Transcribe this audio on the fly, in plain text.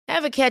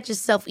Ever catch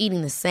yourself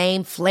eating the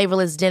same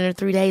flavorless dinner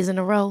 3 days in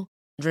a row?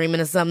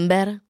 Dreaming of something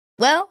better?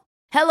 Well,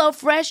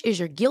 HelloFresh is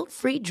your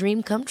guilt-free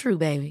dream come true,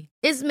 baby.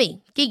 It's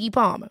me, Keke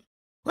Palmer.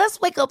 Let's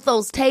wake up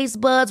those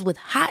taste buds with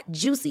hot,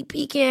 juicy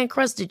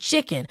pecan-crusted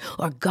chicken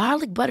or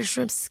garlic butter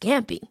shrimp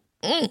scampi.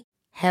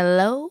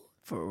 Hello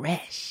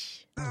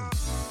Fresh.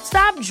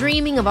 Stop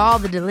dreaming of all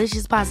the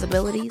delicious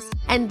possibilities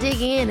and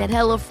dig in at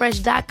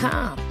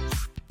HelloFresh.com.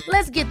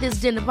 Let's get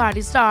this dinner party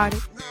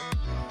started.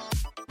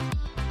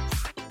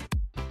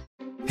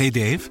 Hey,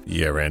 Dave.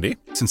 Yeah, Randy.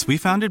 Since we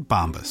founded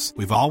Bombas,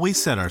 we've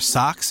always said our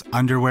socks,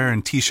 underwear,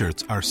 and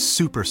T-shirts are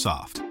super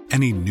soft.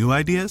 Any new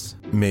ideas?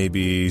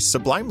 Maybe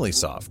sublimely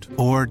soft.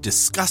 Or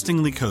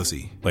disgustingly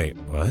cozy. Wait,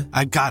 what?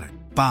 I got it.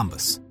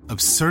 Bombas.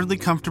 Absurdly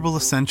comfortable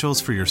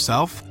essentials for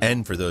yourself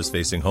and for those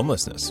facing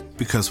homelessness.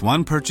 Because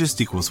one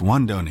purchased equals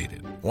one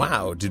donated.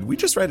 Wow, did we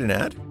just write an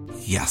ad?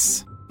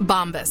 Yes.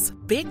 Bombas.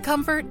 Big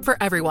comfort for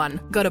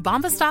everyone. Go to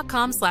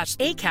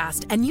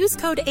bombas.com/ACAST and use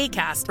code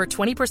ACAST for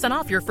 20%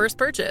 off your first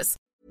purchase.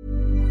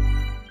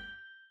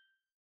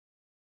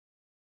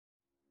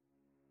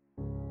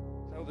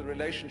 So the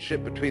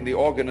relationship between the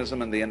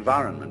organism and the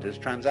environment is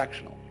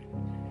transactional.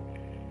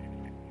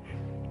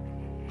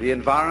 The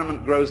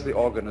environment grows the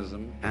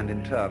organism, and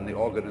in turn the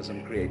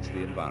organism creates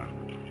the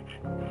environment.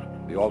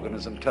 The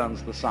organism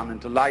turns the sun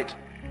into light,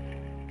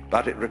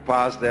 but it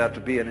requires there to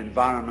be an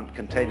environment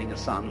containing a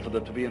sun for there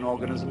to be an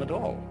organism at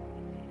all.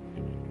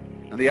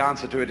 And the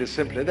answer to it is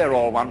simply they're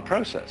all one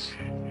process.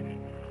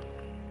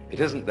 It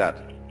isn't that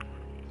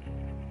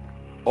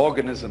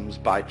organisms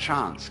by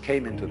chance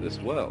came into this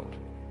world.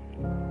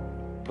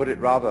 Put it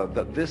rather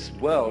that this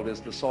world is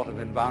the sort of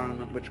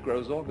environment which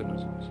grows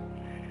organisms.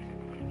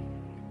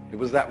 It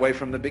was that way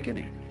from the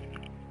beginning.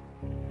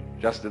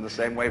 Just in the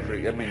same way,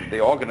 the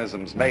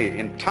organisms may,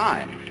 in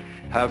time,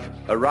 have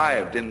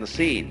arrived in the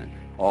scene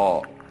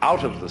or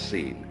out of the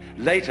scene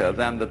later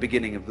than the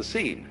beginning of the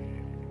scene.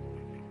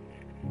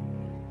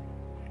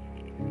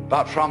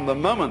 But from the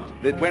moment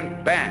it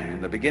went bang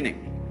in the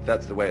beginning,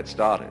 that's the way it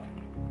started.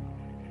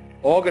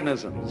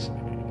 Organisms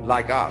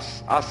like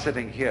us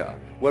sitting here,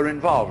 were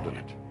involved in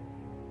it.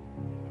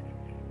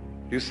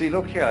 You see,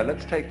 look here,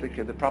 let's take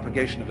the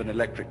propagation of an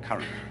electric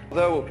current.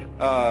 Although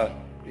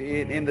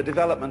in the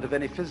development of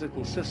any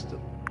physical system,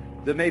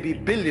 there may be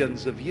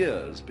billions of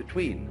years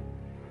between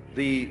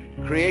the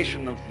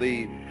creation of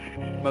the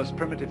most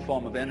primitive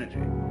form of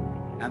energy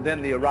and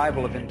then the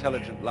arrival of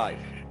intelligent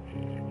life.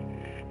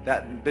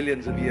 That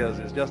billions of years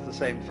is just the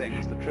same thing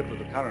as the trip of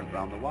the current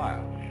round the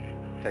wire.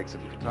 It takes a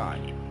little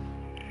time.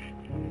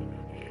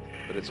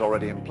 But it's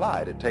already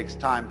implied. It takes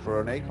time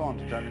for an acorn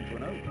to turn into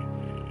an oak.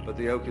 But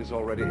the oak is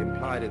already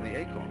implied in the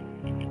acorn.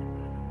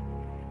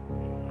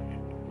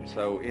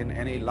 So in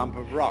any lump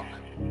of rock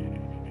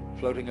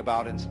floating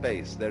about in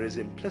space, there is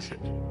implicit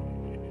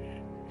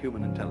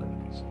human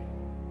intelligence.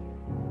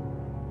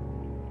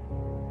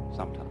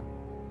 Sometime,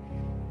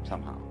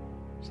 somehow,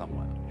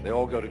 somewhere. They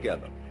all go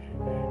together.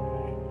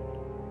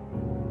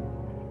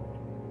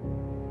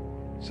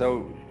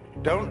 So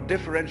don't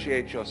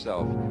differentiate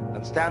yourself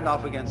and stand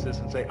off against this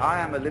and say, I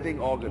am a living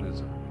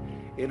organism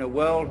in a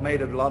world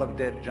made of a lot of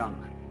dead junk,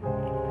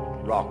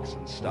 rocks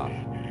and stuff.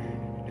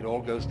 It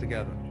all goes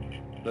together.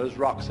 Those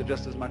rocks are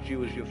just as much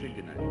you as your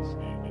fingernails.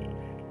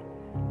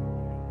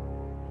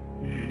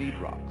 You need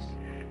rocks.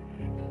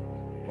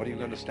 What are you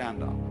going to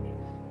stand on?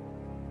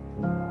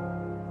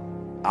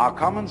 Our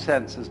common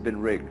sense has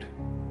been rigged,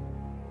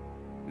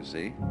 you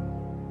see,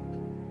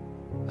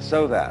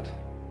 so that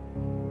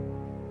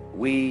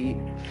we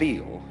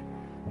feel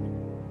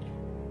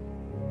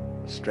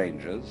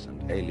strangers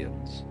and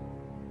aliens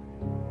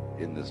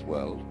in this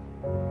world.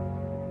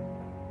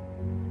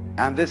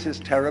 And this is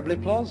terribly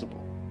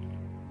plausible.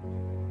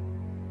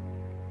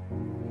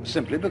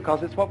 Simply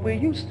because it's what we're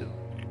used to.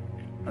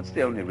 That's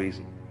the only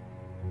reason.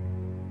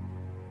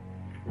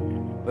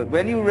 But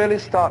when you really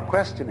start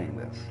questioning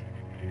this,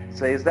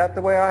 say, is that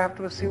the way I have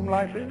to assume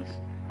life is?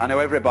 I know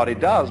everybody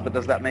does, but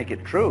does that make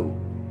it true?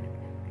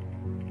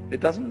 It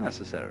doesn't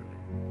necessarily.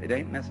 It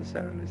ain't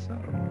necessarily so.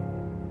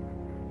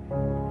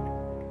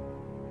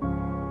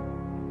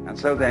 And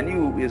so then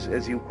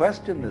as you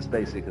question this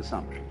basic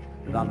assumption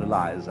that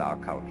underlies our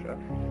culture,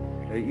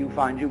 you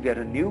find you get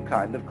a new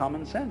kind of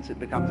common sense. It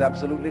becomes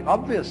absolutely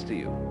obvious to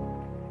you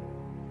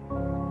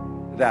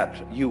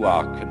that you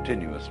are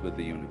continuous with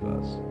the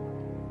universe.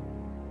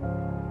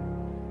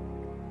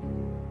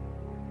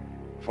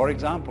 For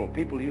example,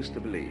 people used to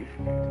believe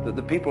that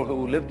the people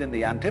who lived in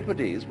the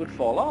Antipodes would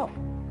fall off.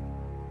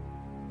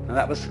 And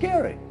that was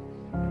scary.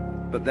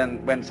 But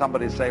then when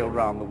somebody sailed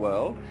around the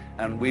world,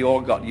 and we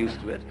all got used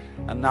to it,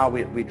 and now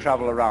we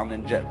travel around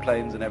in jet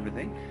planes and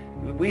everything,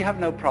 we have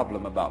no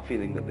problem about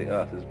feeling that the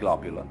earth is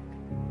globular.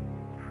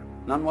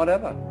 None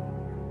whatever.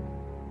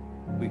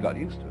 We got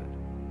used to it.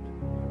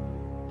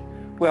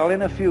 Well,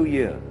 in a few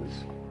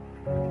years,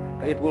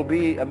 it will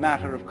be a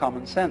matter of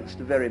common sense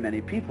to very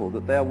many people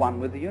that they're one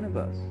with the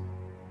universe.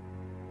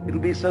 It'll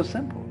be so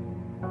simple.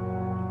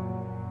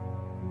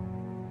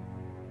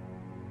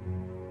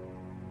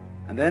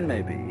 And then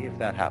maybe, if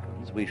that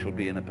happens, we shall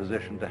be in a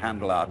position to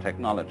handle our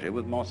technology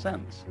with more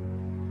sense.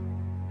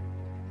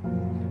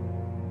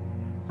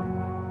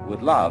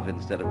 With love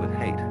instead of with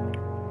hate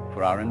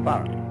for our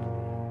environment.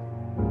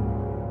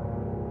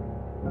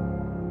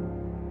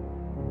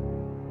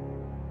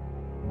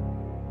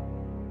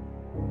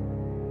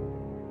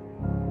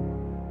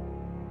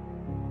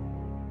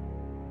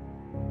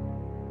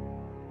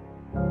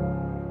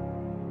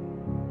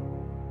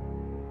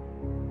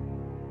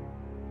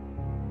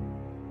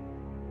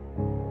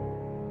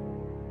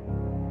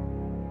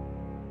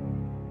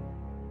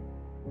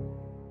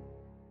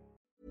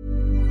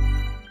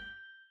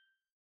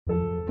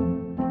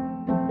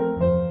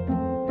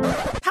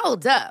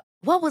 Hold up.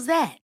 What was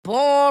that?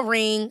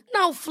 Boring.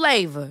 No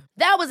flavor.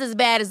 That was as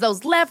bad as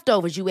those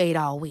leftovers you ate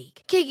all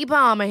week. Keke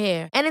Palmer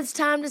here, and it's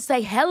time to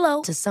say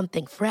hello to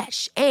something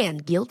fresh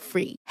and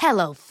guilt-free.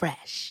 Hello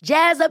Fresh.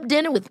 Jazz up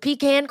dinner with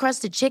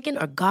pecan-crusted chicken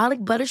or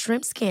garlic butter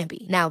shrimp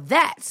scampi. Now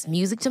that's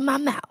music to my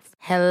mouth.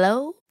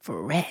 Hello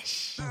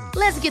Fresh.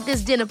 Let's get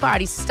this dinner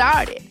party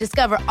started.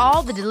 Discover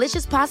all the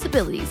delicious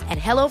possibilities at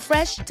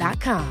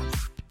hellofresh.com.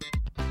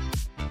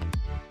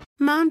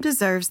 Mom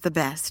deserves the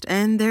best,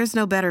 and there's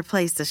no better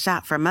place to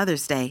shop for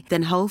Mother's Day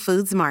than Whole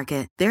Foods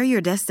Market. They're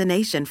your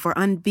destination for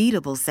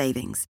unbeatable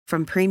savings,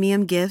 from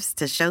premium gifts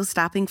to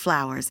show-stopping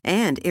flowers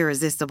and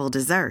irresistible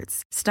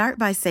desserts. Start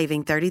by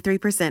saving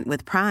 33%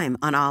 with Prime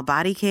on all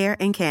body care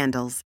and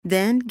candles.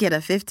 Then get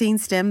a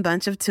 15-stem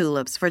bunch of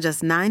tulips for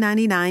just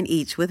 $9.99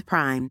 each with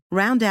Prime.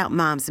 Round out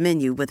Mom's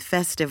menu with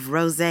festive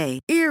rosé,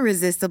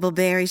 irresistible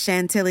berry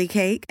chantilly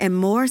cake, and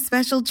more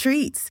special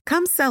treats.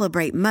 Come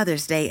celebrate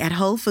Mother's Day at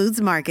Whole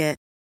Foods Market.